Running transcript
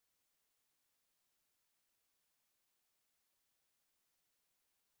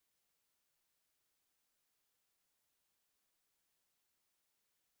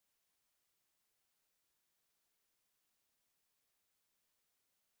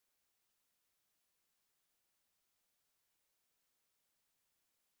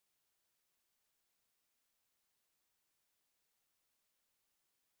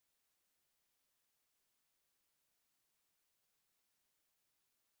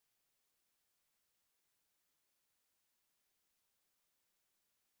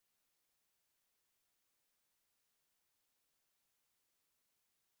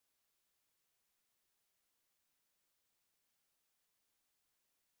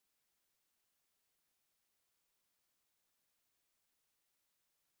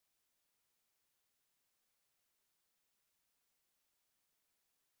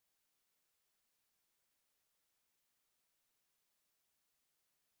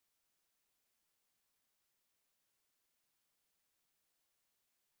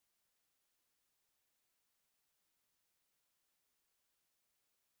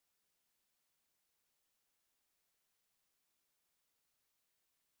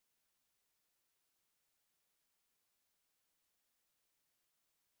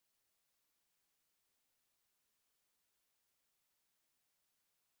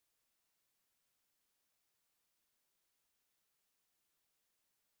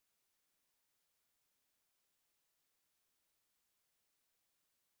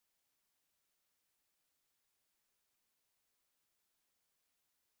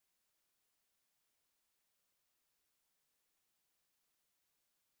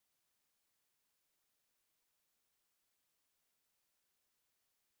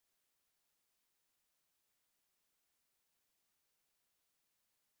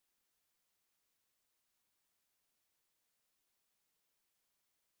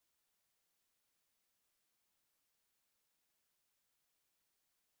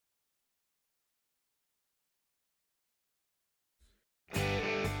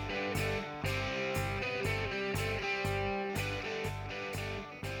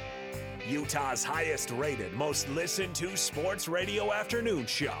Utah's highest rated, most listened to sports radio afternoon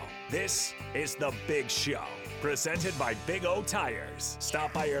show. This is The Big Show, presented by Big O Tires.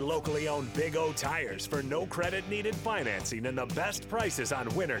 Stop by your locally owned Big O Tires for no credit needed financing and the best prices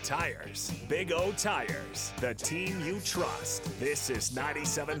on winter tires. Big O Tires, the team you trust. This is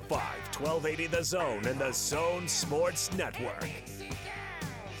 97.5, 1280 The Zone and The Zone Sports Network.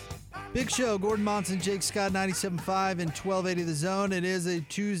 Big Show, Gordon Monson, Jake Scott, 97.5 and 1280 The Zone. It is a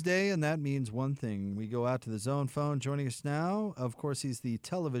Tuesday, and that means one thing. We go out to the Zone phone. Joining us now, of course, he's the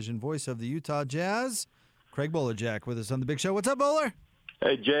television voice of the Utah Jazz, Craig Bolerjack, with us on the Big Show. What's up, Bowler?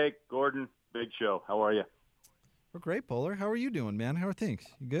 Hey, Jake, Gordon, Big Show. How are you? We're great, Bowler. How are you doing, man? How are things?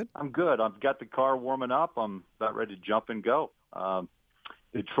 You good? I'm good. I've got the car warming up. I'm about ready to jump and go.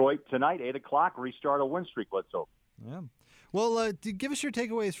 Detroit tonight, 8 o'clock, restart a win streak. Let's hope. Yeah. Well, give us your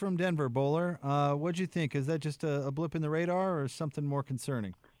takeaways from Denver, Bowler. What'd you think? Is that just a blip in the radar or something more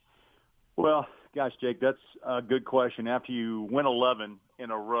concerning? Well, gosh, Jake, that's a good question. After you win 11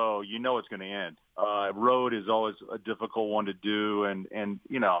 in a row, you know it's going to end. Road is always a difficult one to do, and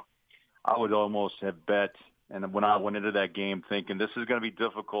you know, I would almost have bet, and when I went into that game thinking this is going to be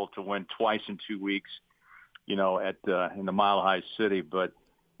difficult to win twice in 2 weeks, you know, in the Mile High City, but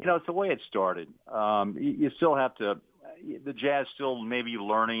you know, it's the way it started. You still have to. The Jazz still maybe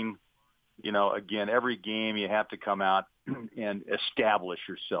learning, you know, again, every game you have to come out and establish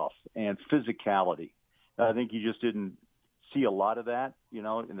yourself and physicality. I think you just didn't see a lot of that, you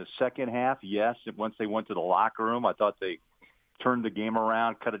know, in the second half. Yes, once they went to the locker room, I thought they turned the game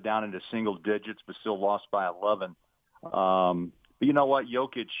around, cut it down into single digits, but still lost by 11. But you know what?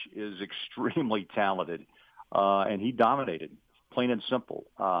 Jokic is extremely talented, and he dominated, plain and simple.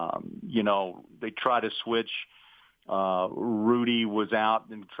 You know, they try to switch. Rudy was out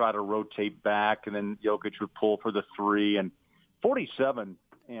and tried to rotate back, and then Jokic would pull for the three, and 47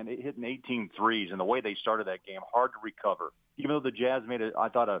 and it hitting 18 threes, and the way they started that game, hard to recover. Even though the Jazz made I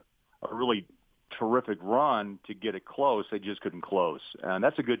thought a really terrific run to get it close, they just couldn't close. And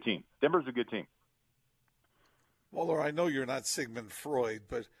that's a good team. Denver's a good team. Muller, I know you're not Sigmund Freud,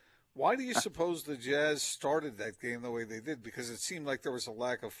 but why do you suppose the Jazz started that game the way they did? Because it seemed like there was a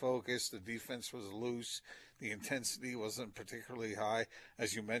lack of focus. The defense was loose. The intensity wasn't particularly high.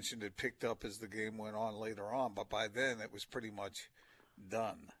 As you mentioned, it picked up as the game went on later on, but by then it was pretty much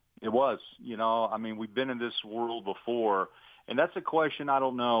done. It was. You know, I mean, we've been in this world before, and that's a question I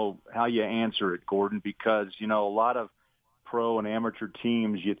don't know how you answer it, Gordon, because, you know, a lot of pro and amateur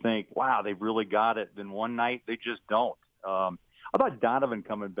teams, you think, wow, they've really got it. Then one night they just don't. I thought Donovan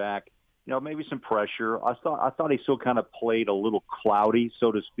coming back, you know, maybe some pressure. I thought he still kind of played a little cloudy,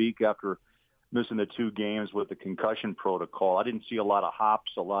 so to speak, after missing the 2 games with the concussion protocol. I didn't see a lot of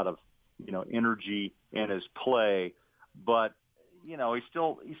hops, a lot of, you know, energy in his play. But, you know, he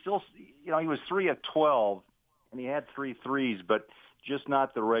still, you know, he was 3 of 12, and he had 3 threes, but just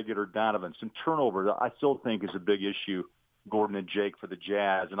not the regular Donovan. Some turnovers, I still think, is a big issue, Gordon and Jake, for the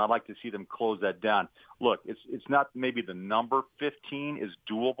Jazz, and I'd like to see them close that down. Look, it's not maybe the number 15 is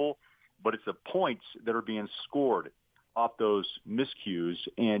doable, but it's the points that are being scored off those miscues,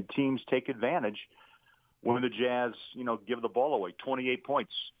 and teams take advantage when the Jazz, you know, give the ball away. 28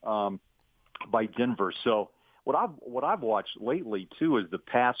 points by Denver. So what I've watched lately too is the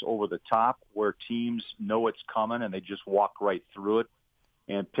pass over the top, where teams know it's coming and they just walk right through it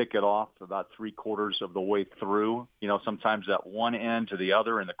and pick it off about 3/4 of the way through. You know, sometimes at one end to the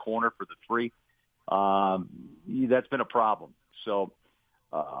other in the corner for the three. That's been a problem. So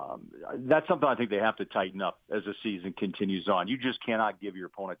that's something I think they have to tighten up as the season continues on. You just cannot give your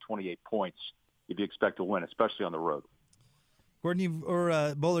opponent 28 points if you expect to win, especially on the road. Gordon,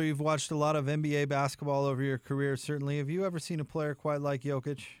 Bowler, you've watched a lot of NBA basketball over your career, certainly. Have you ever seen a player quite like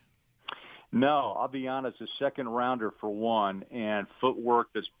Jokic? No, I'll be honest, a second rounder for one, and footwork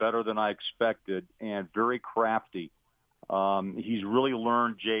that's better than I expected, and very crafty. He's really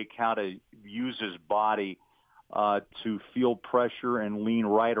learned, Jake, how to use his body to feel pressure and lean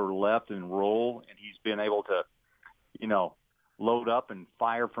right or left and roll, and he's been able to, you know, load up and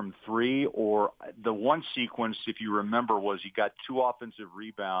fire from 3. Or the one sequence, if you remember, was he got 2 offensive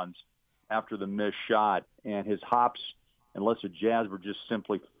rebounds after the missed shot, and his hops, unless the Jazz were just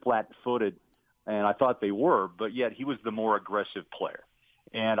simply flat-footed, and I thought they were, but yet he was the more aggressive player.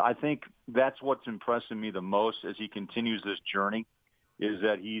 And I think that's what's impressing me the most as he continues this journey, is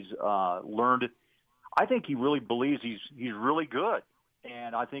that he's learned. I think he really believes he's really good,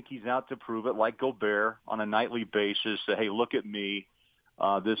 and I think he's out to prove it, like Gobert, on a nightly basis. Say, hey, look at me.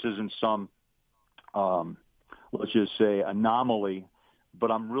 This isn't some, let's just say, anomaly,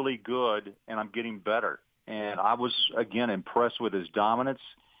 but I'm really good, and I'm getting better. And I was, again, impressed with his dominance.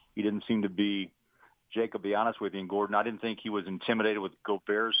 He didn't seem to be, Jake, I'll be honest with you, and Gordon, I didn't think he was intimidated with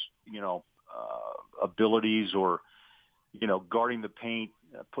Gobert's, abilities or, guarding the paint,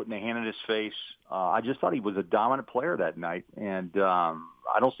 putting a hand in his face. I just thought he was a dominant player that night, and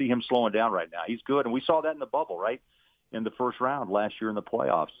I don't see him slowing down right now. He's good, and we saw that in the bubble, right, in the first round last year in the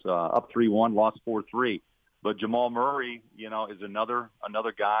playoffs. Up 3-1, lost 4-3. But Jamal Murray, is another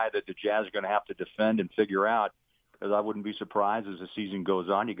guy that the Jazz are going to have to defend and figure out, because I wouldn't be surprised as the season goes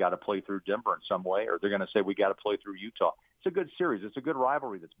on, you got to play through Denver in some way, or they're going to say we got to play through Utah. It's a good series. It's a good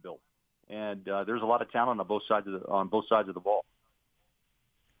rivalry that's built, and there's a lot of talent on both sides of the ball.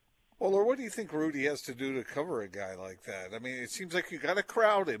 Well, or what do you think Rudy has to do to cover a guy like that? I mean, it seems like you got to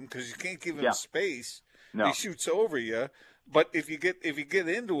crowd him because you can't give him space. No. He shoots over you, but if you get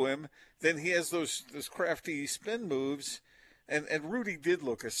into him, then he has those crafty spin moves. And Rudy did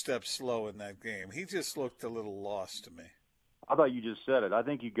look a step slow in that game. He just looked a little lost to me. I thought you just said it. I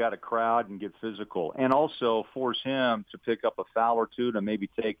think you got to crowd and get physical, and also force him to pick up a foul or two to maybe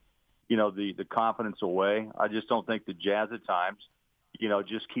take, the confidence away. I just don't think the Jazz at times,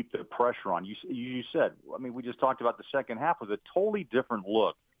 just keep the pressure on. You said, I mean, we just talked about the second half was a totally different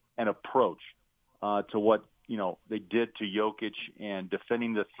look and approach to what, they did to Jokic and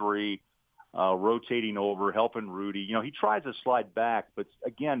defending the three, rotating over, helping Rudy. He tries to slide back, but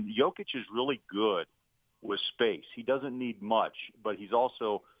again, Jokic is really good with space. He doesn't need much, but he's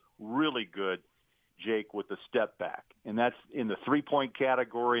also really good, Jake, with the step back. And that's in the three-point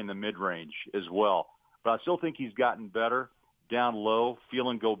category and the mid-range as well. But I still think he's gotten better down low,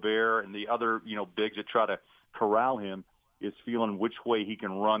 feeling Gobert and the other, bigs that try to corral him, is feeling which way he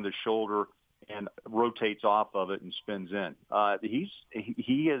can run the shoulder and rotates off of it and spins in.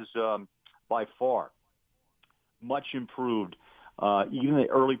 He is by far much improved, even the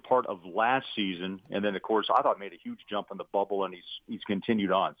early part of last season. And then, of course, I thought made a huge jump in the bubble, and he's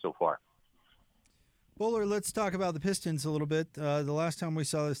continued on so far. Bowler, let's talk about the Pistons a little bit. The last time we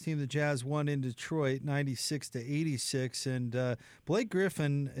saw this team, the Jazz won in Detroit, 96-86, and Blake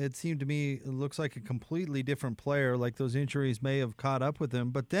Griffin, it seemed to me, looks like a completely different player. Like those injuries may have caught up with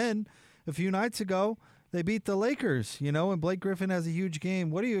him. But then, a few nights ago, they beat the Lakers, and Blake Griffin has a huge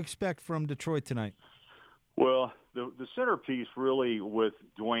game. What do you expect from Detroit tonight? Well, the centerpiece really with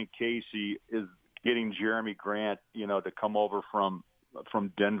Dwayne Casey is getting Jeremy Grant, to come over from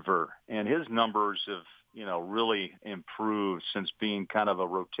Denver, and his numbers have, really improved since being kind of a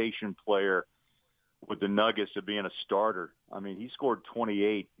rotation player with the Nuggets to being a starter. I mean, he scored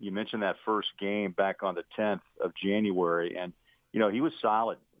 28. You mentioned that first game back on the 10th of January, and, he was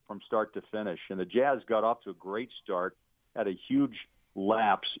solid from start to finish. And the Jazz got off to a great start, had a huge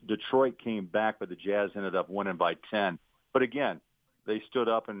lapse. Detroit came back, but the Jazz ended up winning by 10. But again, they stood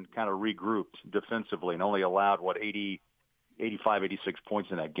up and kind of regrouped defensively and only allowed, 85, 86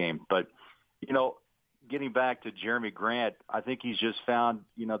 points in that game. But, getting back to Jeremy Grant, I think he's just found,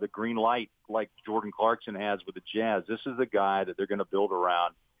 the green light like Jordan Clarkson has with the Jazz. This is the guy that they're going to build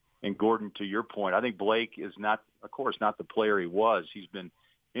around. And Gordon, to your point, I think Blake is not, of course, not the player he was. He's been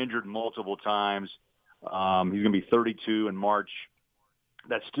injured multiple times. He's going to be 32 in March.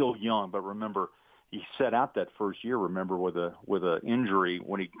 That's still young, but remember, he set out that first year, with a injury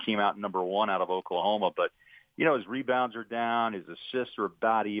when he came out number one out of Oklahoma. But his rebounds are down, his assists are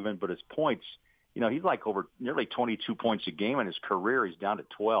about even, but his points, he's like over nearly 22 points a game in his career. He's down to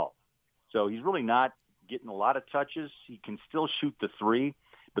 12. So he's really not getting a lot of touches. He can still shoot the three,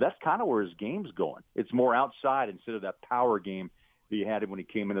 but that's kind of where his game's going. It's more outside instead of that power game that he had when he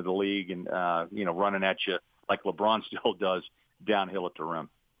came into the league and, running at you like LeBron still does downhill at the rim.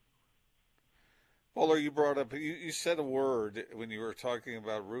 Bowler, you brought up, you said a word when you were talking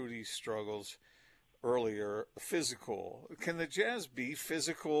about Rudy's struggles earlier, physical. Can the Jazz be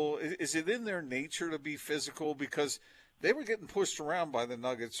physical? Is it in their nature to be physical? Because they were getting pushed around by the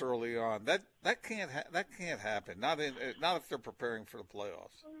Nuggets early on. That can't happen. Not if they're preparing for the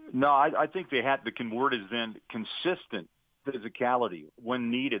playoffs. No, I think the word is then consistent physicality. When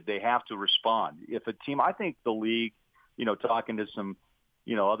needed, they have to respond. If a team, I think the league, talking to some,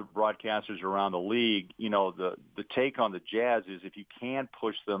 other broadcasters around the league, the take on the Jazz is if you can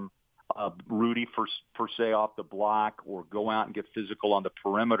push them, Rudy per se off the block, or go out and get physical on the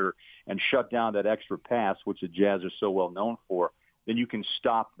perimeter and shut down that extra pass, which the Jazz are so well known for, then you can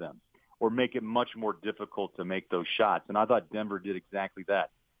stop them or make it much more difficult to make those shots. And I thought Denver did exactly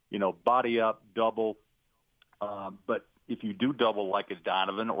that. Body up, double. But if you do double like a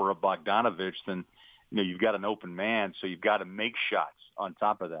Donovan or a Bogdanovich, then, you've got an open man, so you've got to make shots on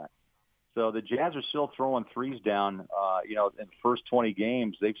top of that. So the Jazz are still throwing threes down. In the first 20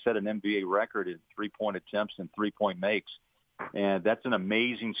 games, they've set an NBA record in three-point attempts and three-point makes And that's an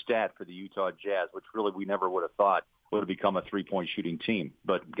amazing stat for the Utah Jazz, which really we never would have thought would have become a three-point shooting team.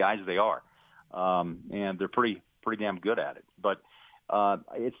 But, guys, they are. And they're pretty damn good at it. But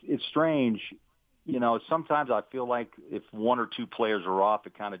it's strange. You know, sometimes I feel like if one or two players are off,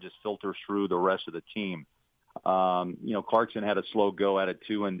 it kind of just filters through the rest of the team. You know, Clarkson had a slow go at it,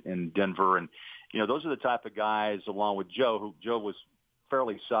 too, in Denver. And, you know, those are the type of guys, along with Joe, Joe was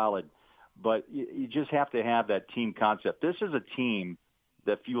fairly solid. But you just have to have that team concept. This is a team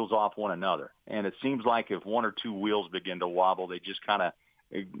that fuels off one another. And it seems like if one or two wheels begin to wobble, they just kind of,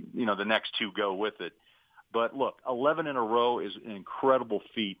 you know, the next two go with it. But look, 11 in a row is an incredible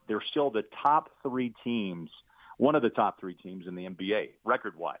feat. They're still the top three teams, one of the top three teams in the NBA,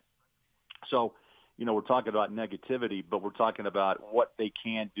 record-wise. So, you know, we're talking about negativity, but we're talking about what they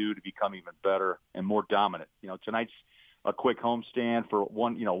can do to become even better and more dominant. You know, tonight's a quick homestand for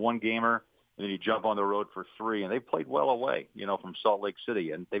one gamer, and then you jump on the road for three, and they played well away, you know, from Salt Lake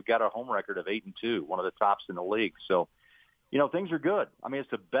City, and they've got a home record of 8-2, one of the tops in the league. So, you know, things are good. I mean,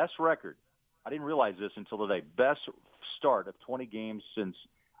 it's the best record. I didn't realize this until today. Best start of 20 games since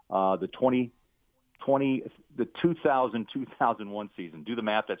the 2000-2001 season. Do the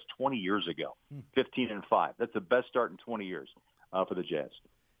math. That's 20 years ago. 15-5. That's the best start in 20 years for the Jazz.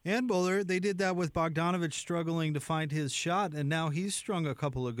 And Bowler, they did that with Bogdanovich struggling to find his shot, and now he's strung a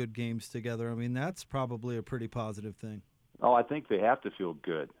couple of good games together. I mean, that's probably a pretty positive thing. Oh, I think they have to feel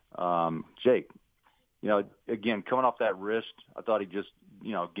good. Jake, you know, again, coming off that wrist, I thought he just,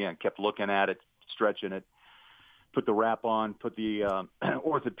 you know, again, kept looking at it, stretching it, put the wrap on, put the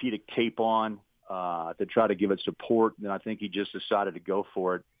orthopedic tape on to try to give it support. And I think he just decided to go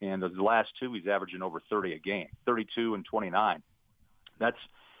for it. And the last two, he's averaging over 30 a game, 32 and 29. That's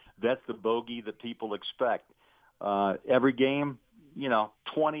the bogey that people expect. Every game, you know,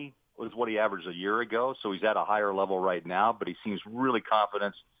 20 was what he averaged a year ago. So he's at a higher level right now, but he seems really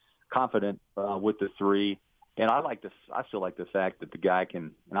confident with the three. And I feel like the fact that the guy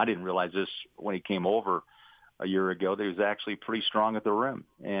can, and I didn't realize this when he came over a year ago, that he was actually pretty strong at the rim.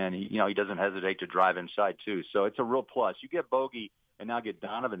 And he doesn't hesitate to drive inside too. So it's a real plus. You get Bogey and now get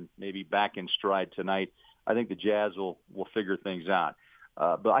Donovan maybe back in stride tonight. I think the Jazz will figure things out.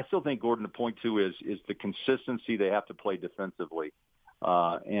 But I still think, Gordon, the point too is the consistency they have to play defensively.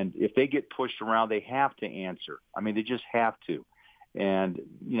 And if they get pushed around, they have to answer. I mean, they just have to. And,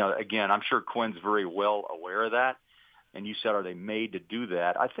 you know, again, I'm sure Quinn's very well aware of that. And you said, are they made to do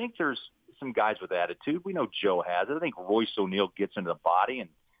that? I think there's some guys with attitude. We know Joe has it. I think Royce O'Neal gets into the body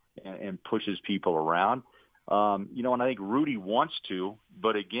and pushes people around. You know, and I think Rudy wants to,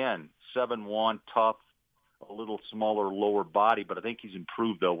 but again, 7'1", tough, a little smaller lower body, but I think he's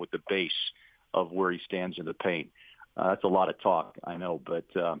improved, though, with the base of where he stands in the paint. That's a lot of talk, I know, but,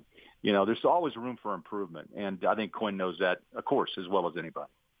 you know, there's always room for improvement, and I think Quinn knows that, of course, as well as anybody.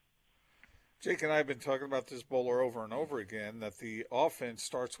 Jake and I have been talking about this, Bowler, over and over again, that the offense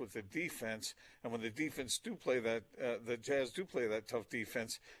starts with the defense, and when the defense do play that, the Jazz do play that tough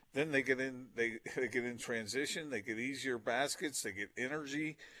defense, then they get in, they get in transition, they get easier baskets, they get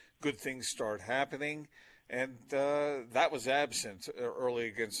energy, good things start happening, and that was absent early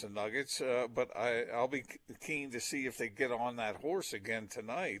against the Nuggets, but I'll be keen to see if they get on that horse again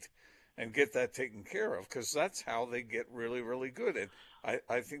tonight and get that taken care of, because that's how they get really, really good. And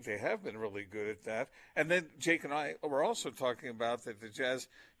I think they have been really good at that. And then Jake and I were also talking about that the Jazz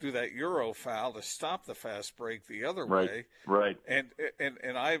do that Euro foul to stop the fast break the other way. Right. And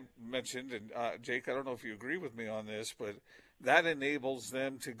I mentioned, and Jake, I don't know if you agree with me on this, but that enables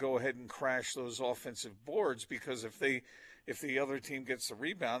them to go ahead and crash those offensive boards, because if the other team gets the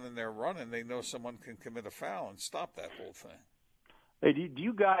rebound and they're running, they know someone can commit a foul and stop that whole thing. Hey, do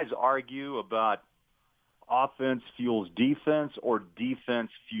you guys argue about offense fuels defense or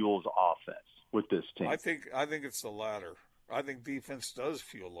defense fuels offense with this team? I think it's the latter. I think defense does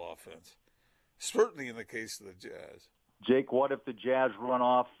fuel offense, certainly in the case of the Jazz. Jake, what if the Jazz run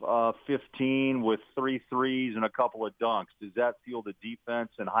off 15 with 3 threes and a couple of dunks? Does that fuel the defense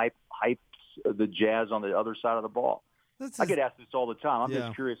and hypes the Jazz on the other side of the ball? I get asked this all the time. I'm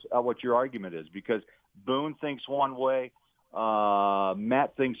just curious what your argument is, because Boone thinks one way,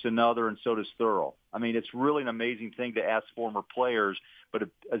 Matt thinks another, and so does Thurl. I mean, it's really an amazing thing to ask former players, but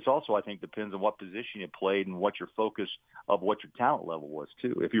it's also, I think, depends on what position you played and what your focus of what your talent level was,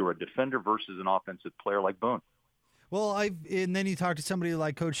 too. If you were a defender versus an offensive player like Boone. Well, and then you talk to somebody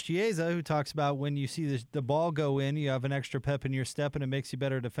like Coach Chiesa, who talks about when you see the ball go in, you have an extra pep in your step, and it makes you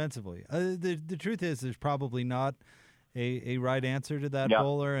better defensively. The truth is, there's probably not a right answer to that,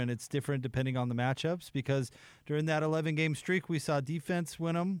 Bowler, and it's different depending on the matchups because during that 11-game streak, we saw defense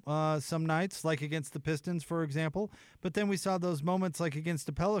win them some nights, like against the Pistons, for example. But then we saw those moments like against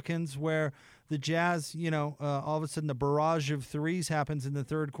the Pelicans where the Jazz, all of a sudden the barrage of threes happens in the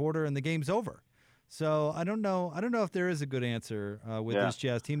third quarter and the game's over. So I don't know if there is a good answer with this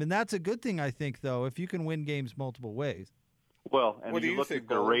Jazz team. And that's a good thing, I think, though, if you can win games multiple ways. Well, and you look at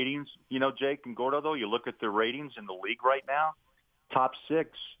their ratings, Jake and Gordo, though, you look at their ratings in the league right now, top 6,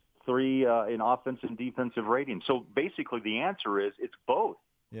 3 in offense and defensive ratings. So basically the answer is it's both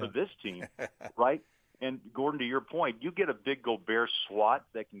for this team, right? And, Gordon, to your point, you get a big Gobert swat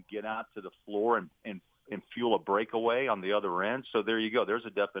that can get out to the floor and fuel a breakaway on the other end. So there you go. There's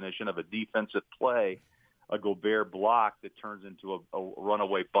a definition of a defensive play, a Gobert block that turns into a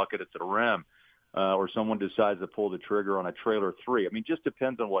runaway bucket at the rim. Or someone decides to pull the trigger on a trailer 3. I mean, just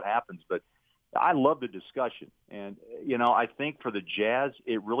depends on what happens. But I love the discussion. And, I think for the Jazz,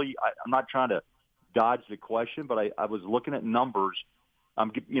 it really – I'm not trying to dodge the question, but I was looking at numbers.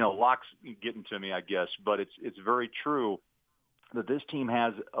 Locke's getting to me, I guess. But it's very true that this team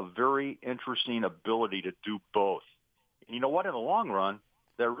has a very interesting ability to do both. And you know what? In the long run,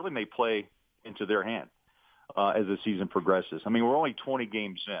 that really may play into their hand as the season progresses. I mean, we're only 20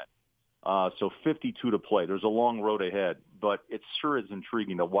 games in. So 52 to play. There's a long road ahead, but it sure is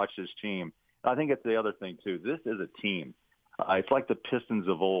intriguing to watch this team. I think it's the other thing, too. This is a team. It's like the Pistons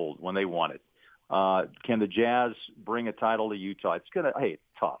of old when they won it. Can the Jazz bring a title to Utah? It's it's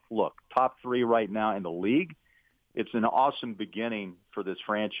tough. Look, top 3 right now in the league. It's an awesome beginning for this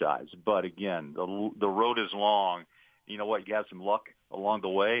franchise. But, again, the road is long. You know what? You have some luck along the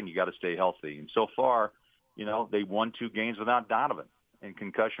way, and you got to stay healthy. And so far, they won 2 games without Donovan in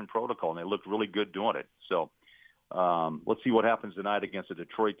concussion protocol, and they looked really good doing it. So let's see what happens tonight against a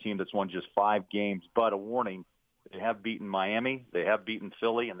Detroit team that's won just 5 games. But a warning, they have beaten Miami, they have beaten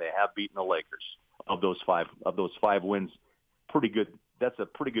Philly, and they have beaten the Lakers. Of those 5 wins, pretty good. That's a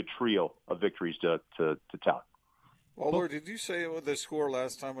pretty good trio of victories to tout. Well, did you say the score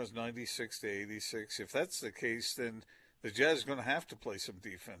last time was 96-86? If that's the case, then the Jazz are going to have to play some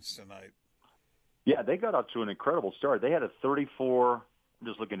defense tonight. Yeah, they got up to an incredible start. They had a 34 – I'm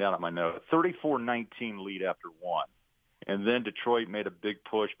just looking down at my note, 34-19 lead after 1. And then Detroit made a big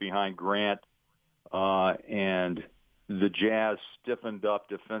push behind Grant, and the Jazz stiffened up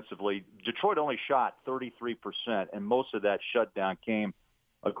defensively. Detroit only shot 33%, and most of that shutdown came,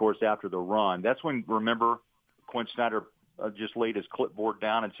 of course, after the run. That's when, remember, Quinn Snyder just laid his clipboard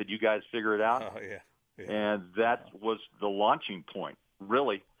down and said, you guys figure it out. Oh, yeah. And that was the launching point,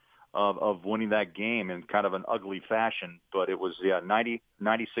 really, of winning that game in kind of an ugly fashion. But it was, 96-86.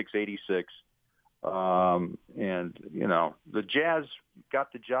 And, the Jazz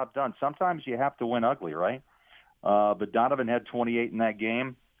got the job done. Sometimes you have to win ugly, right? But Donovan had 28 in that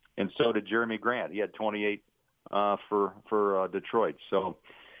game, and so did Jeremy Grant. He had 28 for Detroit. So,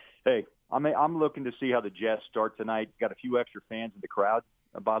 hey, I'm looking to see how the Jazz start tonight. Got a few extra fans in the crowd,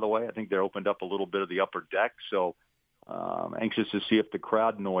 by the way. I think they opened up a little bit of the upper deck. So anxious to see if the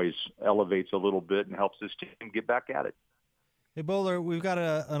crowd noise elevates a little bit and helps this team get back at it. Hey, Bowler, we've got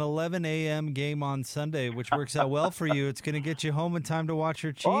an 11 a.m. game on Sunday, which works out well for you. It's going to get you home in time to watch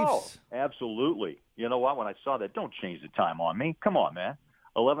your Chiefs. Oh, absolutely. You know what? When I saw that, don't change the time on me. Come on, man.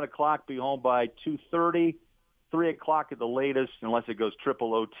 11 o'clock, be home by 2:30, 3 o'clock at the latest, unless it goes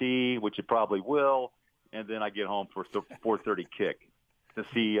triple OT, which it probably will, and then I get home for 4:30 kick to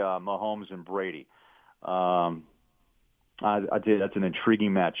see Mahomes and Brady. I tell you, that's an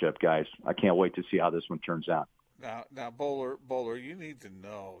intriguing matchup, guys. I can't wait to see how this one turns out. Now, Bowler, you need to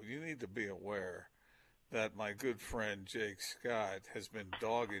know, you need to be aware that my good friend Jake Scott has been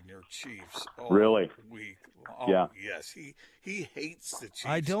dogging your Chiefs all week. Oh, yeah. Yes, he hates the Chiefs.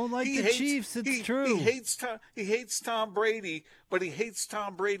 I don't like the Chiefs. It's true. He hates Tom Brady, but he hates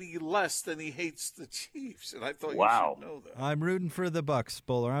Tom Brady less than he hates the Chiefs. And I thought you should know that. I'm rooting for the Bucs,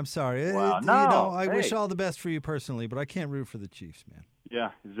 Bowler. I'm sorry. Wow. I wish all the best for you personally, but I can't root for the Chiefs, man.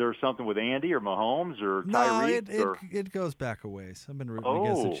 Yeah, is there something with Andy or Mahomes or Tyreek? No, it goes back a ways. I've been rooting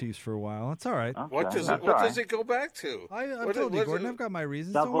against the Chiefs for a while. It's all right. Okay. What does it go back to? I've told you, Gordon. I've got my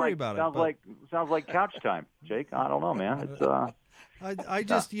reasons. Don't worry about it. Sounds like couch time, Jake. I don't know, man. It's I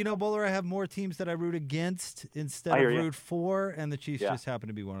just, Bowler, I have more teams that I root against instead of root for, and the Chiefs just happen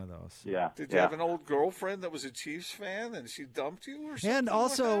to be one of those. Yeah. Did you have an old girlfriend that was a Chiefs fan and she dumped you or something? And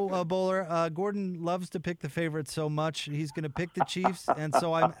also, Bowler, Gordon loves to pick the favorites so much, he's going to pick the Chiefs, and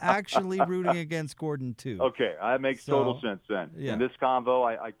so I'm actually rooting against Gordon, too. Okay, that makes total sense then. Yeah. In this convo,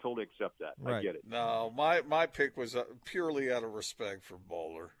 I totally accept that. Right. I get it. No, my pick was purely out of respect for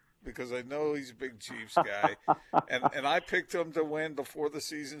Bowler. because I know he's a big Chiefs guy, and I picked him to win before the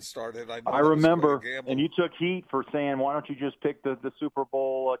season started. I know I that was quite a remember, gamble. and you took heat for saying, "Why don't you just pick the Super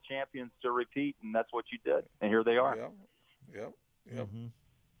Bowl champions to repeat?" And that's what you did, and here they are. Yep. Mm-hmm.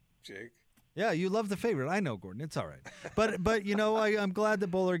 Jake. Yeah, you love the favorite. I know, Gordon. It's all right. But I'm glad that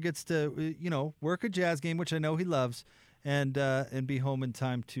Bowler gets to work a Jazz game, which I know he loves, and be home in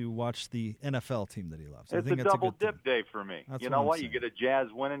time to watch the NFL team that he loves. It's I think a that's double a good thing. dip day for me. That's You know what what? I'm You saying. get a Jazz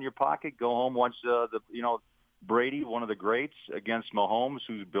win in your pocket. Go home, watch Brady, one of the greats, against Mahomes,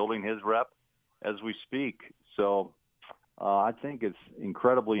 who's building his rep as we speak. So I think it's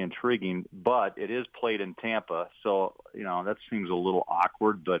incredibly intriguing, but it is played in Tampa, so that seems a little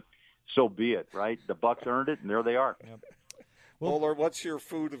awkward, but so be it, right? The Bucs earned it, and there they are. Yep. Bowler, what's your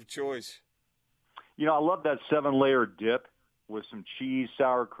food of choice? I love that 7-layer dip with some cheese,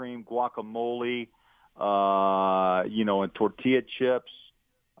 sour cream, guacamole, and tortilla chips.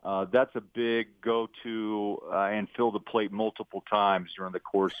 That's a big go-to, and fill the plate multiple times during the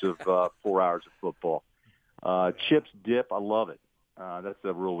course of 4 hours of football. Chips, dip, I love it. That's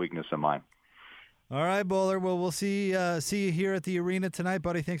a real weakness of mine. All right, Bowler. Well, we'll see you here at the arena tonight,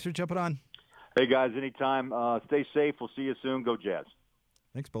 buddy. Thanks for jumping on. Hey, guys, anytime. Stay safe. We'll see you soon. Go Jazz.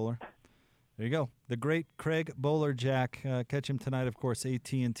 Thanks, Bowler. There you go. The great Craig Bolerjack. Catch him tonight, of course,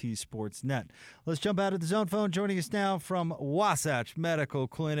 AT&T Sports Net. Let's jump out of the zone phone. Joining us now from Wasatch Medical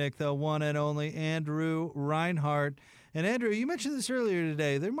Clinic, the one and only Andrew Reinhardt. And Andrew, you mentioned this earlier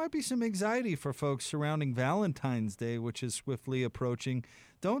today. There might be some anxiety for folks surrounding Valentine's Day, which is swiftly approaching.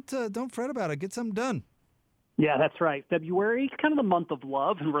 Don't fret about it. Get something done. Yeah, that's right. February is kind of the month of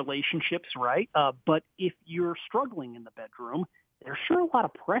love and relationships, right? But if you're struggling in the bedroom, there's sure a lot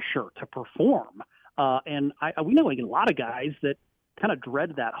of pressure to perform. And we know a lot of guys that kind of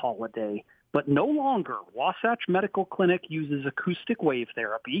dread that holiday, but no longer. Wasatch Medical Clinic uses acoustic wave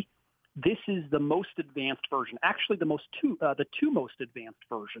therapy. This is the most advanced version, actually the two most advanced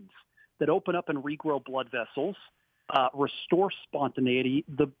versions that open up and regrow blood vessels, restore spontaneity.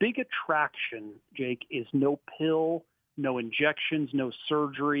 The big attraction, Jake, is no pill, no injections, no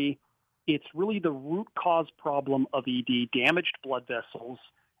surgery. It's really the root cause problem of ED, damaged blood vessels,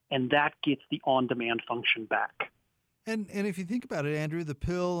 and that gets the on-demand function back. And if you think about it, Andrew, the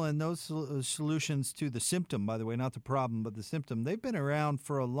pill and those solutions to the symptom, by the way, not the problem, but the symptom, they've been around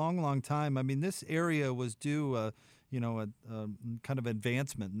for a long, long time. I mean, this area was due, a kind of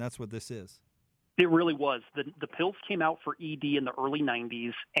advancement, and that's what this is. It really was. The pills came out for ED in the early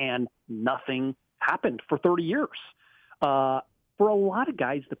 90s, and nothing happened for 30 years. For a lot of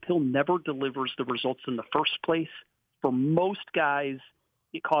guys, the pill never delivers the results in the first place. For most guys,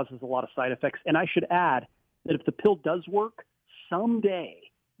 it causes a lot of side effects. And I should add that if the pill does work, someday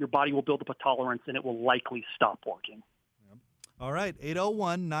your body will build up a tolerance and it will likely stop working. All right,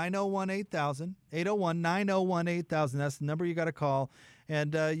 801-901-8000, 801-901-8000. That's the number you got to call.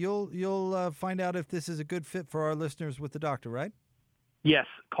 And you'll find out if this is a good fit for our listeners with the doctor, right? Yes,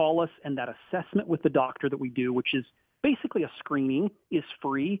 call us, and that assessment with the doctor that we do, which is basically a screening, is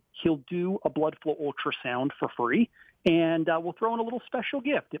free. He'll do a blood flow ultrasound for free, and we'll throw in a little special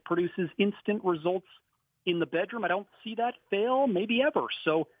gift. It produces instant results in the bedroom. I don't see that fail, maybe ever.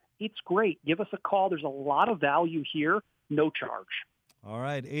 So it's great. Give us a call. There's a lot of value here, no charge. All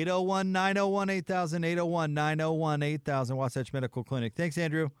right, 801-901-8000, 801-901-8000, Wasatch Medical Clinic. Thanks,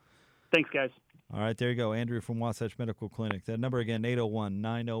 Andrew. Thanks, guys. All right, there you go. Andrew from Wasatch Medical Clinic. That number again,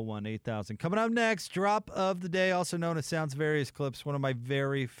 801-901-8000. Coming up next, drop of the day, also known as Sounds Various Clips, one of my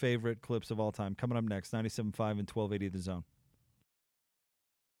very favorite clips of all time. Coming up next, 97.5 and 1280 The Zone.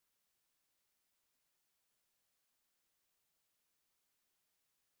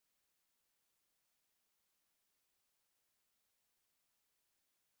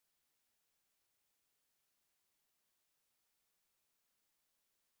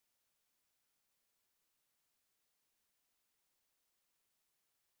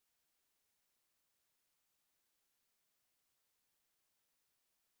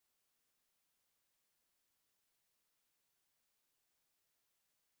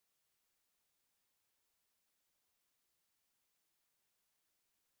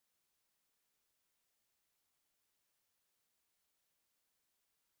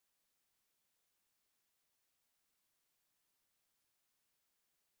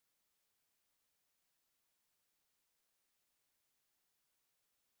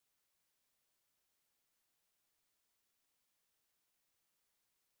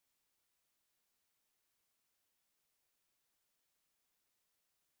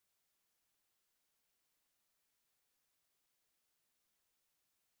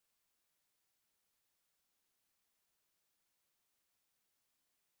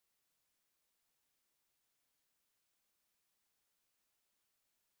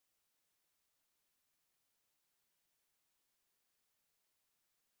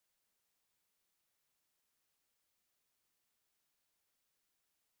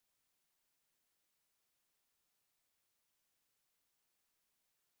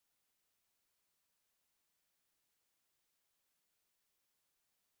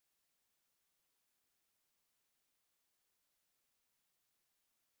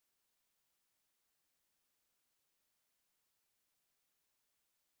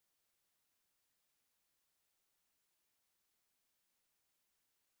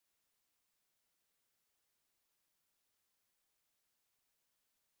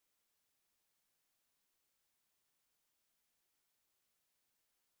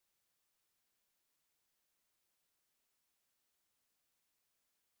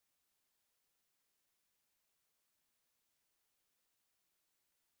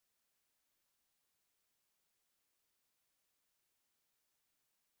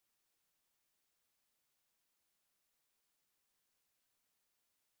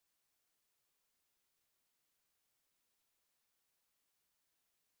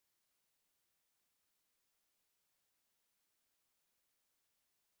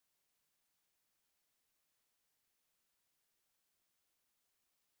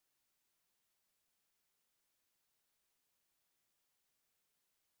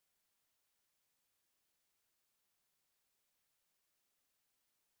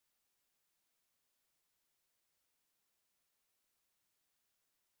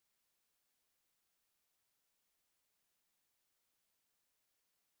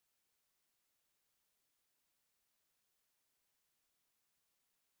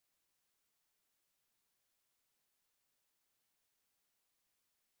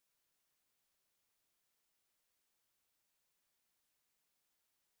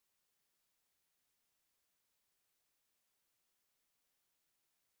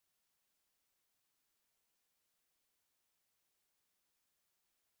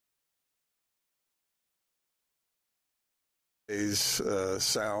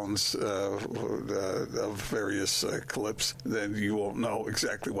 sounds of various clips, then you won't know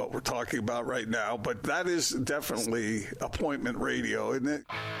exactly what we're talking about right now. But that is definitely appointment radio, isn't it?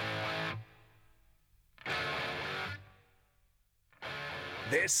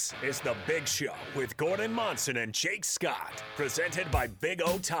 This is The Big Show with Gordon Monson and Jake Scott, presented by Big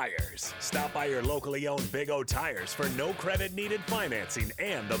O Tires. Stop by your locally owned Big O Tires for no credit needed financing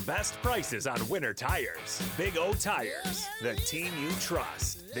and the best prices on winter tires. Big O Tires, the team you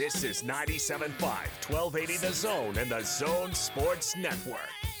trust. This is 97.5, 1280 The Zone and the Zone Sports Network.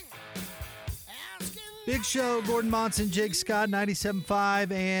 Big Show, Gordon Monson, Jake Scott,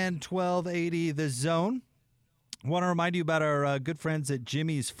 97.5 and 1280 The Zone. I want to remind you about our good friends at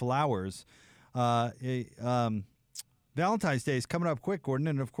Jimmy's Flowers. Valentine's Day is coming up quick, Gordon,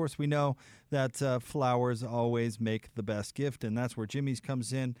 and of course we know that flowers always make the best gift, and that's where Jimmy's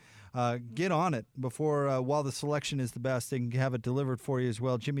comes in. Get on it before while the selection is the best. They can have it delivered for you as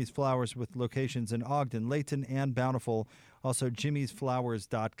well. Jimmy's Flowers with locations in Ogden, Layton, and Bountiful. Also,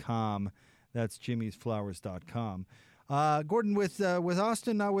 jimmysflowers.com. That's jimmysflowers.com. Gordon, with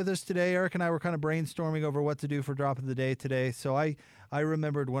Austin not with us today, Eric and I were kind of brainstorming over what to do for Drop of the Day today. So I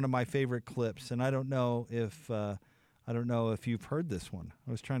remembered one of my favorite clips, and I don't know if you've heard this one.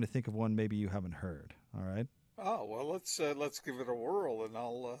 I was trying to think of one maybe you haven't heard. All right. Oh well, let's give it a whirl, and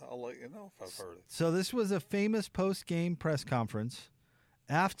I'll let you know if I've heard it. So this was a famous post-game press conference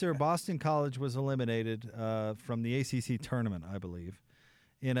after Boston College was eliminated from the ACC tournament, I believe.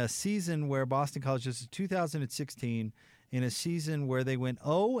 In a season where Boston College, this is 2016, in a season where they went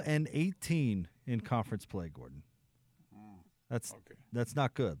 0-18 in conference play, Gordon. That's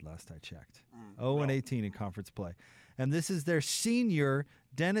not good, last I checked. 0-18 in conference play. And this is their senior,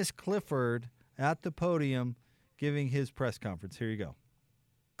 Dennis Clifford, at the podium giving his press conference. Here you go.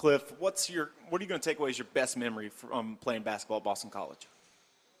 Cliff, what are you going to take away as your best memory from playing basketball at Boston College?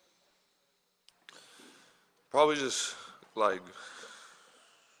 Probably just,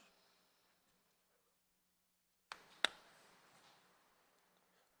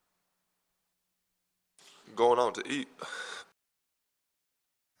 going out to eat.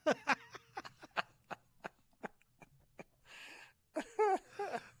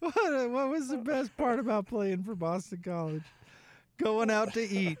 What was the best part about playing for Boston College? Going out to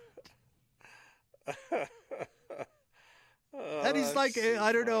eat. And he's like,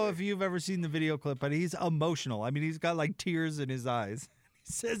 I don't know if you've ever seen the video clip, but he's emotional. I mean, he's got like tears in his eyes.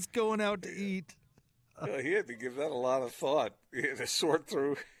 He says going out to eat. He had to give that a lot of thought. He had to sort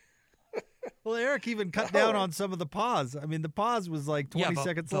through. Well, Eric even cut down on some of the pause. I mean, the pause was like 20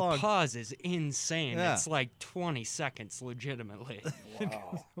 seconds long. The pause is insane. Yeah. It's like 20 seconds, legitimately.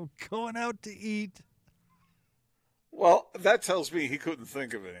 Wow. Going out to eat. Well, that tells me he couldn't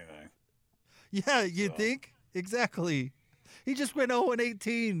think of anything. Yeah, you think? Exactly. He just went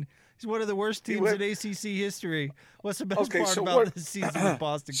 0-18. He's one of the worst teams in ACC history. What's the best part about this season with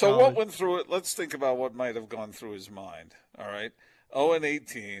Boston College? So what went through it? Let's think about what might have gone through his mind. All right.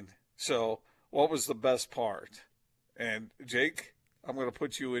 0-18. So what was the best part? And Jake, I'm going to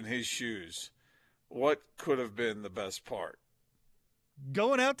put you in his shoes. What could have been the best part?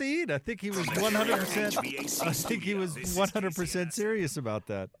 Going out to eat. I think he was 100%. I think he was 100% serious about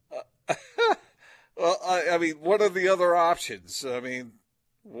that. Well, I mean, what are the other options? I mean,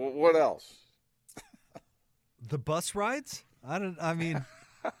 what else? The bus rides? I think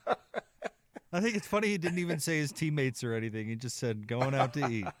it's funny he didn't even say his teammates or anything. He just said going out to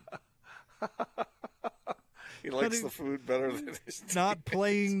eat. He likes the food better than his teammates. Not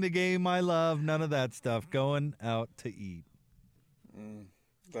playing the game I love, none of that stuff. Going out to eat.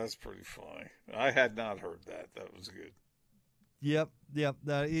 That's pretty funny. I had not heard that. That was good. Yep.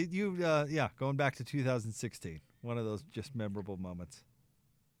 Going back to 2016. One of those just memorable moments.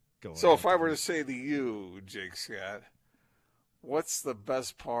 So if I were to say to you, Jake Scott, what's the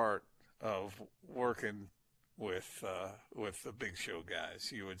best part of working with the Big Show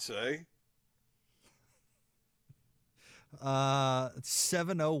guys, you would say?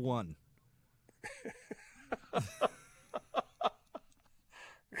 701.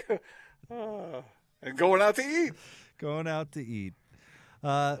 And going out to eat. Going out to eat.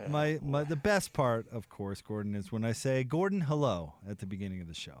 The best part, of course, Gordon, is when I say Gordon, hello at the beginning of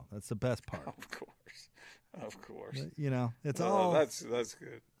the show. That's the best part. Of course. You know, it's all. That's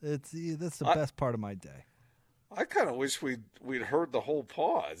good. That's the best part of my day. I kind of wish we'd heard the whole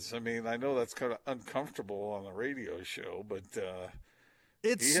pause. I mean, I know that's kind of uncomfortable on a radio show, but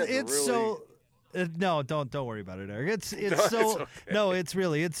it's really... so. No, don't worry about it, Eric.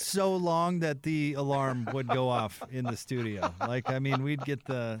 It's so long that the alarm would go off in the studio. Like, I mean, we'd get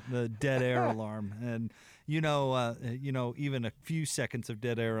the dead air alarm, and even a few seconds of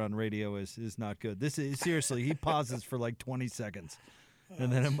dead air on radio is not good. This is seriously, he pauses for like 20 seconds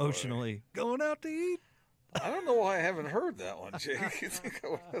and then emotionally going out to eat. I don't know why I haven't heard that one, Jake. You think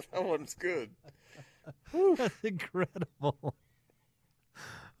that one's good? That's incredible.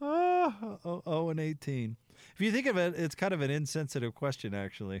 Oh, and 18. If you think of it, it's kind of an insensitive question,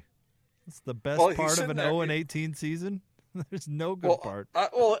 actually. It's the best part of an 0 and 18 season. There's no good part.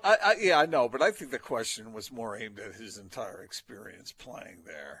 I know, but I think the question was more aimed at his entire experience playing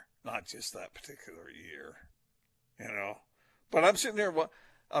there, not just that particular year. But I'm sitting there,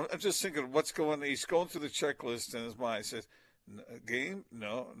 I'm just thinking, he's going through the checklist in his mind. He says, game?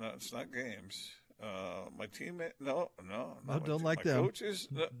 No, it's not games. My teammate? No. Don't like my them. Coaches?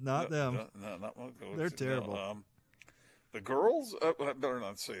 Not them. No, not my coaches. They're terrible. No, the girls? I better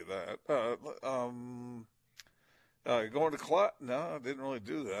not say that. Going to class? No, I didn't really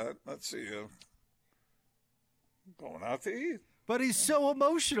do that. Let's see. Going out to eat. But he's so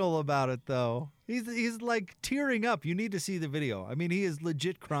emotional about it, though. He's like tearing up. You need to see the video. I mean, he is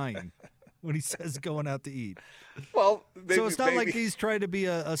legit crying when he says going out to eat. Well, so it's not like he's trying to be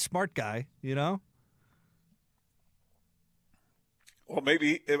a smart guy, Well,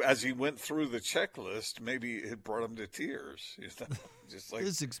 maybe as he went through the checklist, maybe it brought him to tears. Just like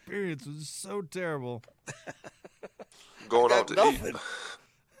this experience was so terrible. Going out to eat.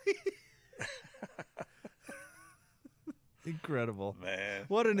 Incredible, man!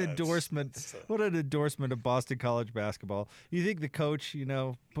 What an endorsement! What an endorsement of Boston College basketball. You think the coach,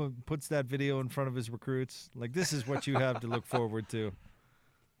 puts that video in front of his recruits? Like, this is what you have to look forward to.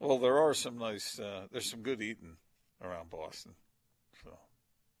 Well, there are some nice. There's some good eating around Boston. So,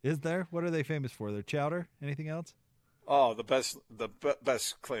 is there? What are they famous for? Their chowder? Anything else? Oh, the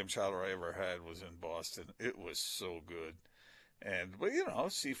best clam chowder I ever had was in Boston. It was so good,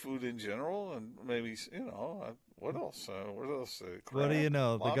 but seafood in general, and maybe what else? Crab, what do you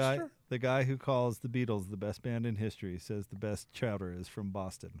know? Lobster? The guy who calls the Beatles the best band in history says the best chowder is from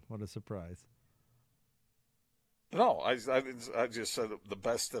Boston. What a surprise! No, I just said the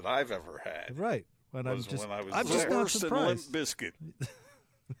best that I've ever had. Right. But I'm just not worse than Limp surprised. Bizkit.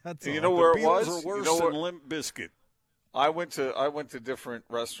 That's you all. know where The it was? Beatles are worse than Limp Bizkit. I went to different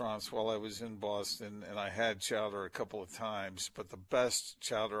restaurants while I was in Boston, and I had chowder a couple of times. But the best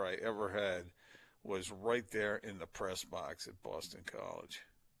chowder I ever had was right there in the press box at Boston College.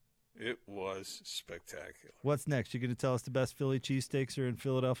 It was spectacular. What's next? You going to tell us the best Philly cheesesteaks are in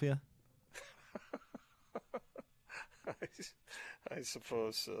Philadelphia? I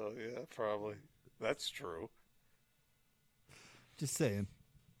suppose so. Yeah, probably. That's true. Just saying.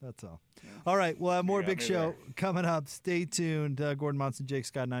 That's all. Yeah. All right. We'll have more Big Show coming up. Stay tuned. Gordon Monson, Jake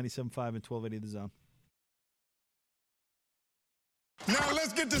Scott, 97.5 and 1280 The Zone. Now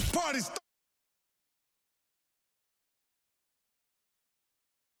let's get this party started.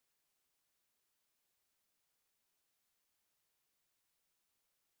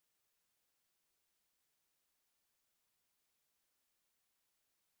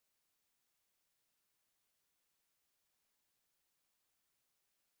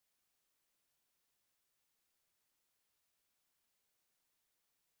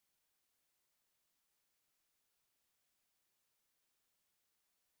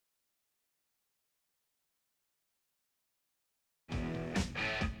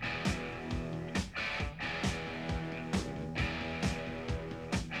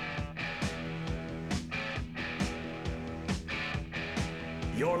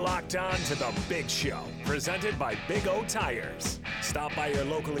 You're locked on to The Big Show, presented by Big O Tires. Stop by your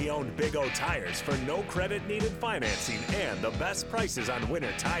locally owned Big O Tires for no credit needed financing and the best prices on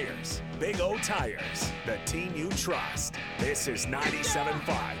winter tires. Big O Tires, the team you trust. This is 97.5,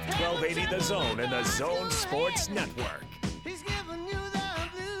 1280 The Zone and the Zone Sports Network.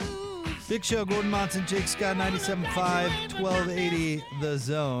 Big Show, Gordon Monson, Jake Scott, 97.5, 1280 The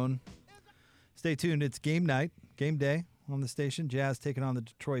Zone. Stay tuned. It's game night, game day on the station. Jazz taking on the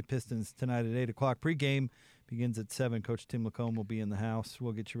Detroit Pistons tonight at 8 o'clock. Pre-game begins at 7. Coach Tim Lacombe will be in the house.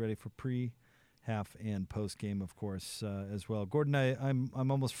 We'll get you ready for pre, half, and post-game, of course, as well. Gordon, I'm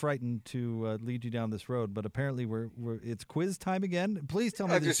almost frightened to lead you down this road, but apparently it's quiz time again. Please tell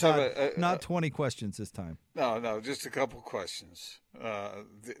me there's not 20 questions this time. No, just a couple questions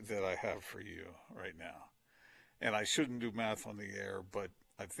that I have for you right now. And I shouldn't do math on the air, but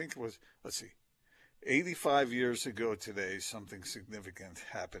I think it was, let's see, 85 years ago today, something significant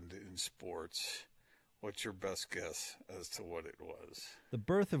happened in sports. What's your best guess as to what it was? The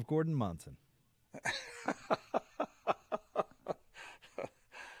birth of Gordon Monson.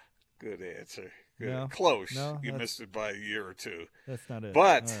 Good answer. Good. No, Close. no, you missed it by a year or two. That's not it.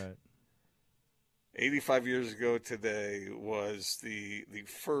 But all right. 85 years ago today was the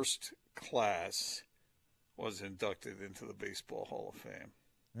first class was inducted into the Baseball Hall of Fame.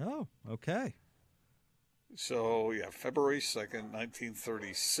 Oh, okay. So, yeah, February 2nd,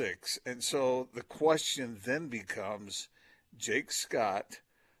 1936. And so the question then becomes, Jake Scott,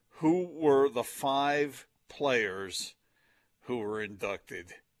 who were the 5 players who were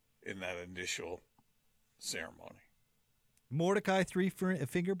inducted in that initial ceremony? Mordecai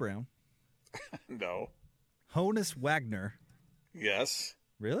Three-Finger Brown. No. Honus Wagner. Yes.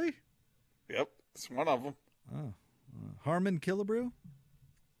 Really? Yep, it's one of them. Oh. Harmon Killebrew?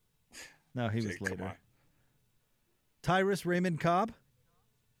 No, he was Jake, come later. on. Tyrus Raymond Cobb?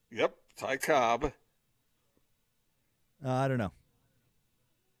 Yep, Ty Cobb. I don't know.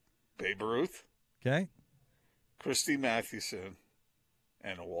 Babe Ruth. Okay. Christy Mathewson.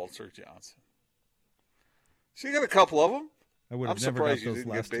 And Walter Johnson. So you got a couple of them. I would I'm have never surprised got you those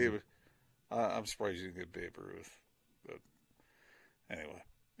didn't last get Babe. two. I'm surprised you didn't get Babe Ruth. But anyway,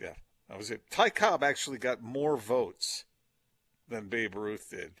 yeah, that was it. Ty Cobb actually got more votes than Babe Ruth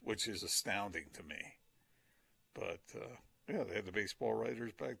did, which is astounding to me. But yeah, they had the baseball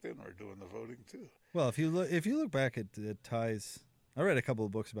writers back then who were doing the voting too. Well, if you look back at Ty's, I read a couple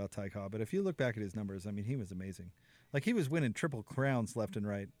of books about Ty Cobb, but if you look back at his numbers, I mean, he was amazing. Like, he was winning triple crowns left and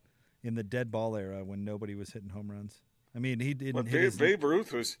right in the dead ball era when nobody was hitting home runs. I mean, he didn't. But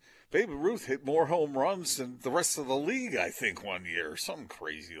Babe Ruth hit more home runs than the rest of the league, I think, one year, something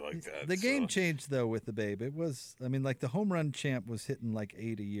crazy like that. The game changed though with the Babe. It was, I mean, like the home run champ was hitting like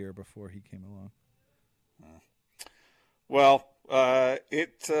 8 a year before he came along. Well,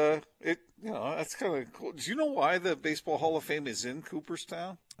 it that's kind of cool. Do you know why the Baseball Hall of Fame is in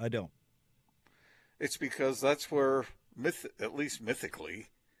Cooperstown? I don't. It's because that's where, at least mythically,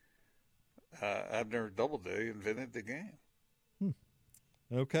 Abner Doubleday invented the game.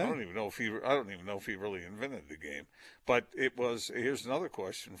 Okay. I don't even know if he really invented the game, but it was. Here's another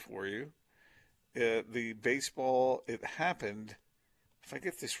question for you: the baseball. It happened. If I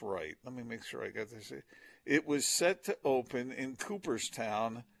get this right, let me make sure I got this. It was set to open in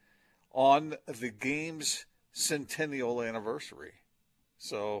Cooperstown on the game's centennial anniversary.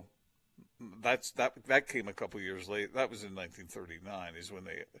 So that came a couple years later. That was in 1939 is when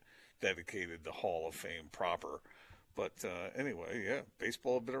they dedicated the Hall of Fame proper. But anyway, yeah,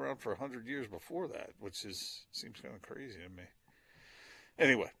 baseball had been around for 100 years before that, which seems kind of crazy to me.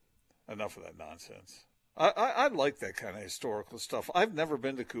 Anyway, enough of that nonsense. I like that kind of historical stuff. I've never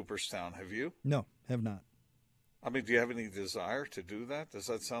been to Cooperstown. Have you? No, have not. I mean, do you have any desire to do that? Does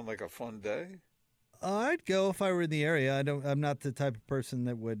that sound like a fun day? I'd go if I were in the area. I'm not the type of person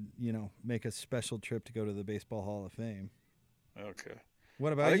that would, make a special trip to go to the Baseball Hall of Fame. Okay.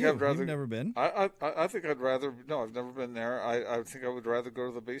 What about you? You've never been? I think I'd rather. No, I've never been there. I think I would rather go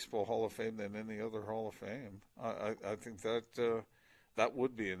to the Baseball Hall of Fame than any other Hall of Fame. I think that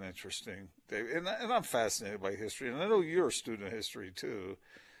would be an interesting day. And I'm fascinated by history, and I know you're a student of history too.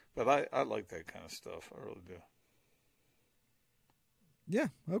 But I like that kind of stuff. I really do. Yeah.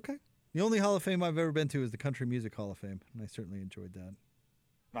 Okay. The only Hall of Fame I've ever been to is the Country Music Hall of Fame, and I certainly enjoyed that.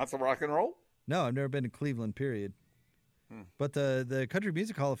 Not the Rock and Roll? No, I've never been to Cleveland, period. But the Country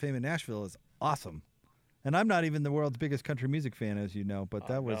Music Hall of Fame in Nashville is awesome. And I'm not even the world's biggest country music fan, as you know, but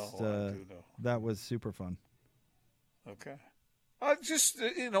that was super fun. Okay. Just,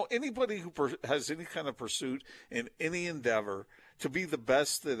 anybody who has any kind of pursuit in any endeavor to be the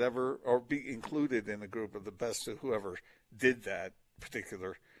best that ever, or be included in a group of the best of whoever did that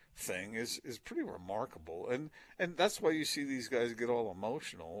particular thing is pretty remarkable. And that's why you see these guys get all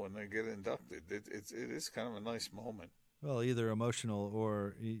emotional when they get inducted. It is kind of a nice moment. Well, either emotional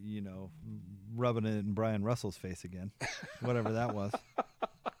or, rubbing it in Brian Russell's face again, whatever that was.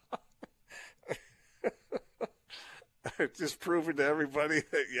 Just proving to everybody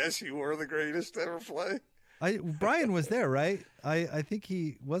that, yes, you were the greatest to ever play. Brian was there, right? I think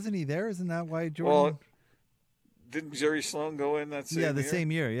wasn't he there? Isn't that why Jordan? Well, didn't Jerry Sloan go in that same year? Yeah, the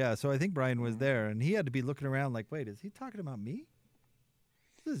same year, yeah. So I think Brian was there, and he had to be looking around like, wait, is he talking about me?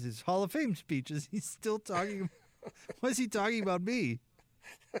 This is his Hall of Fame speech. Is he still talking? Why is he talking about me?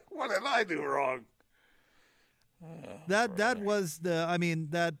 What did I do wrong? That was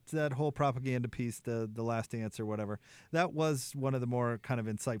that whole propaganda piece, the Last Dance or whatever. That was one of the more kind of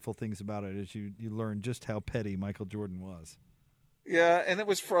insightful things about it, is you learn just how petty Michael Jordan was. Yeah, and it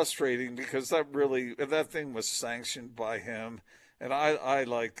was frustrating because that thing was sanctioned by him, and I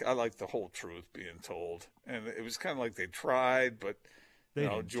like the whole truth being told. And it was kind of like they tried, but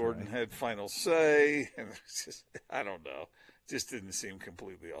Jordan had final say, and it's just, I don't know. just didn't seem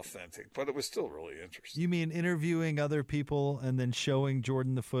completely authentic, but it was still really interesting. You mean interviewing other people and then showing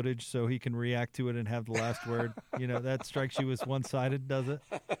Jordan the footage so he can react to it and have the last word? That strikes you as one-sided, does it?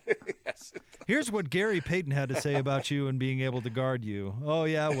 Yes. Here's what Gary Payton had to say about you and being able to guard you. Oh,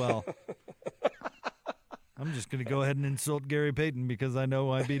 yeah, well, I'm just going to go ahead and insult Gary Payton because I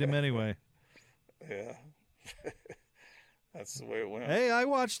know I beat him anyway. Yeah. That's the way it went. Hey, I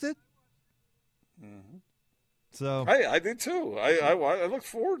watched it. Mm-hmm. So I did too. I looked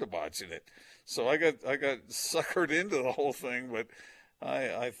forward to watching it. So I got suckered into the whole thing, but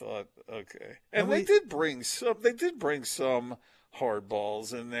I thought, okay. And they did bring some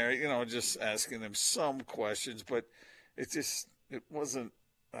hardballs in there, just asking him some questions, but it wasn't,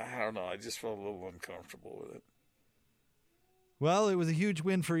 I don't know, I just felt a little uncomfortable with it. Well, it was a huge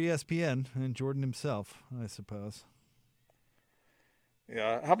win for ESPN and Jordan himself, I suppose.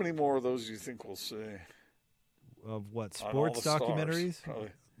 Yeah, how many more of those do you think we'll see? Of what, sports documentaries? Probably.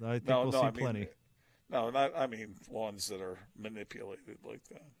 I think we'll see plenty. I mean ones that are manipulated like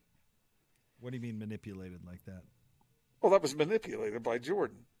that. What do you mean manipulated like that? Well, that was manipulated by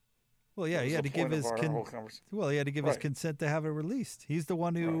Jordan. Well, yeah, he had to give his his consent to have it released. He's the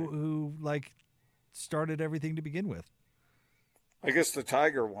one who started everything to begin with. I guess the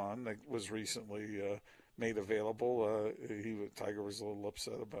Tiger one that was recently made available. Tiger was a little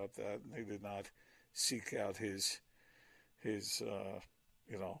upset about that, and they did not seek out his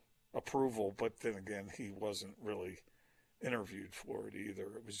approval. But then again, he wasn't really interviewed for it either.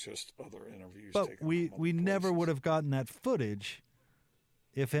 It was just other interviews. But we never would have gotten that footage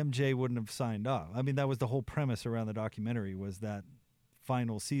if MJ wouldn't have signed off. I mean, that was the whole premise around the documentary, was that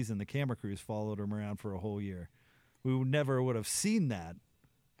final season the camera crews followed him around for a whole year. We never would have seen that.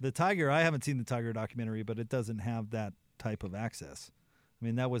 The Tiger, I haven't seen the Tiger documentary, but it doesn't have that type of access. I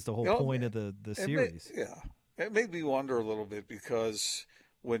mean, that was the whole point of the series. It made me wonder a little bit because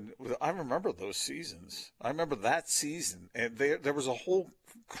when I remember those seasons, I remember that season, and there was a whole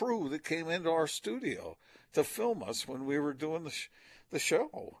crew that came into our studio to film us when we were doing the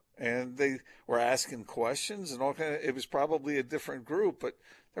show, and they were asking questions and all kind of. It was probably a different group, but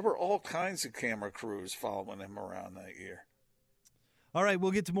there were all kinds of camera crews following him around that year. All right,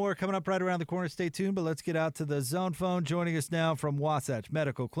 we'll get to more coming up right around the corner. Stay tuned, but let's get out to the zone phone. Joining us now from Wasatch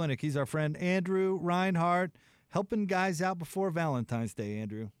Medical Clinic, he's our friend Andrew Reinhardt, helping guys out before Valentine's Day,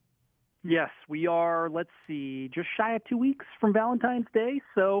 Andrew. Yes, we are, just shy of 2 weeks from Valentine's Day,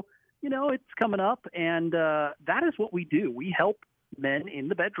 so, it's coming up, and that is what we do. We help men in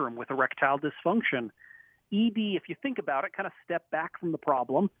the bedroom with erectile dysfunction. ED, if you think about it, kind of step back from the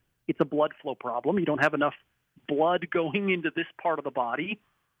problem. It's a blood flow problem. You don't have enough blood going into this part of the body.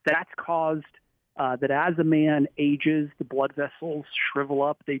 That's caused that as a man ages, the blood vessels shrivel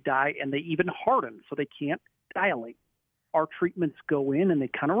up, they die, and they even harden, so they can't dilate. Our treatments go in and they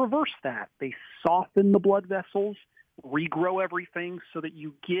kind of reverse that. They soften the blood vessels, regrow everything so that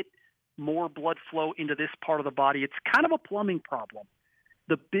you get more blood flow into this part of the body. It's kind of a plumbing problem.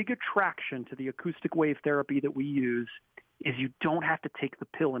 The big attraction to the acoustic wave therapy that we use is you don't have to take the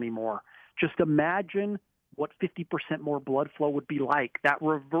pill anymore. Just imagine what 50% more blood flow would be like. That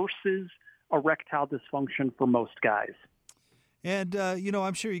reverses erectile dysfunction for most guys. And,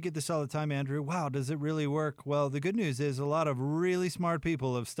 I'm sure you get this all the time, Andrew. Wow, does it really work? Well, the good news is a lot of really smart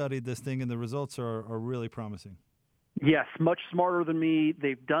people have studied this thing, and the results are really promising. Yes, much smarter than me.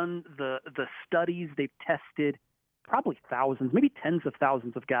 They've done the studies. They've tested probably thousands, maybe tens of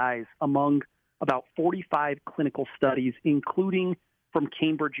thousands of guys among about 45 clinical studies, including from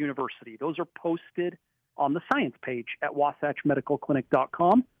Cambridge University. Those are posted on the science page at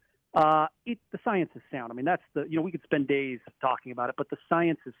wasatchmedicalclinic.com. The science is sound. I mean, that's we could spend days talking about it, but the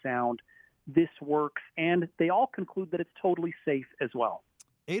science is sound. This works, and they all conclude that it's totally safe as well.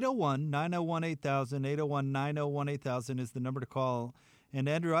 801-901-8000, 801-901-8000 is the number to call. And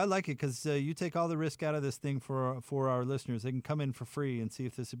Andrew, I like it because you take all the risk out of this thing for our listeners. They can come in for free and see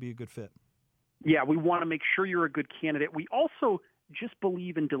if this would be a good fit. Yeah, we want to make sure you're a good candidate. We also just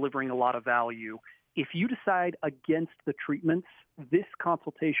believe in delivering a lot of value. If you decide against the treatments, this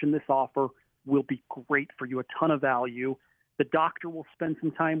consultation, this offer will be great for you, a ton of value. The doctor will spend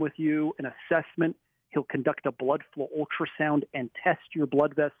some time with you, an assessment. He'll conduct a blood flow ultrasound and test your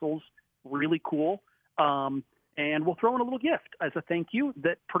blood vessels. Really cool. And we'll throw in a little gift as a thank you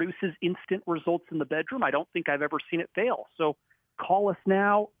that produces instant results in the bedroom. I don't think I've ever seen it fail. So call us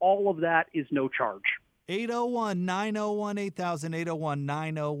now. All of that is no charge. 801-901-8000,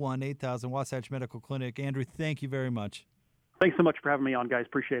 801-901-8000, Wasatch Medical Clinic. Andrew, thank you very much. Thanks so much for having me on, guys.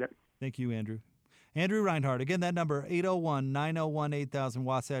 Appreciate it. Thank you, Andrew. Andrew Reinhardt. Again, that number, 801-901-8000,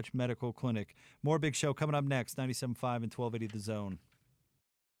 Wasatch Medical Clinic. More Big Show coming up next, 97.5 and 1280 The Zone.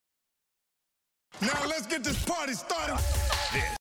 Now let's get this party started. This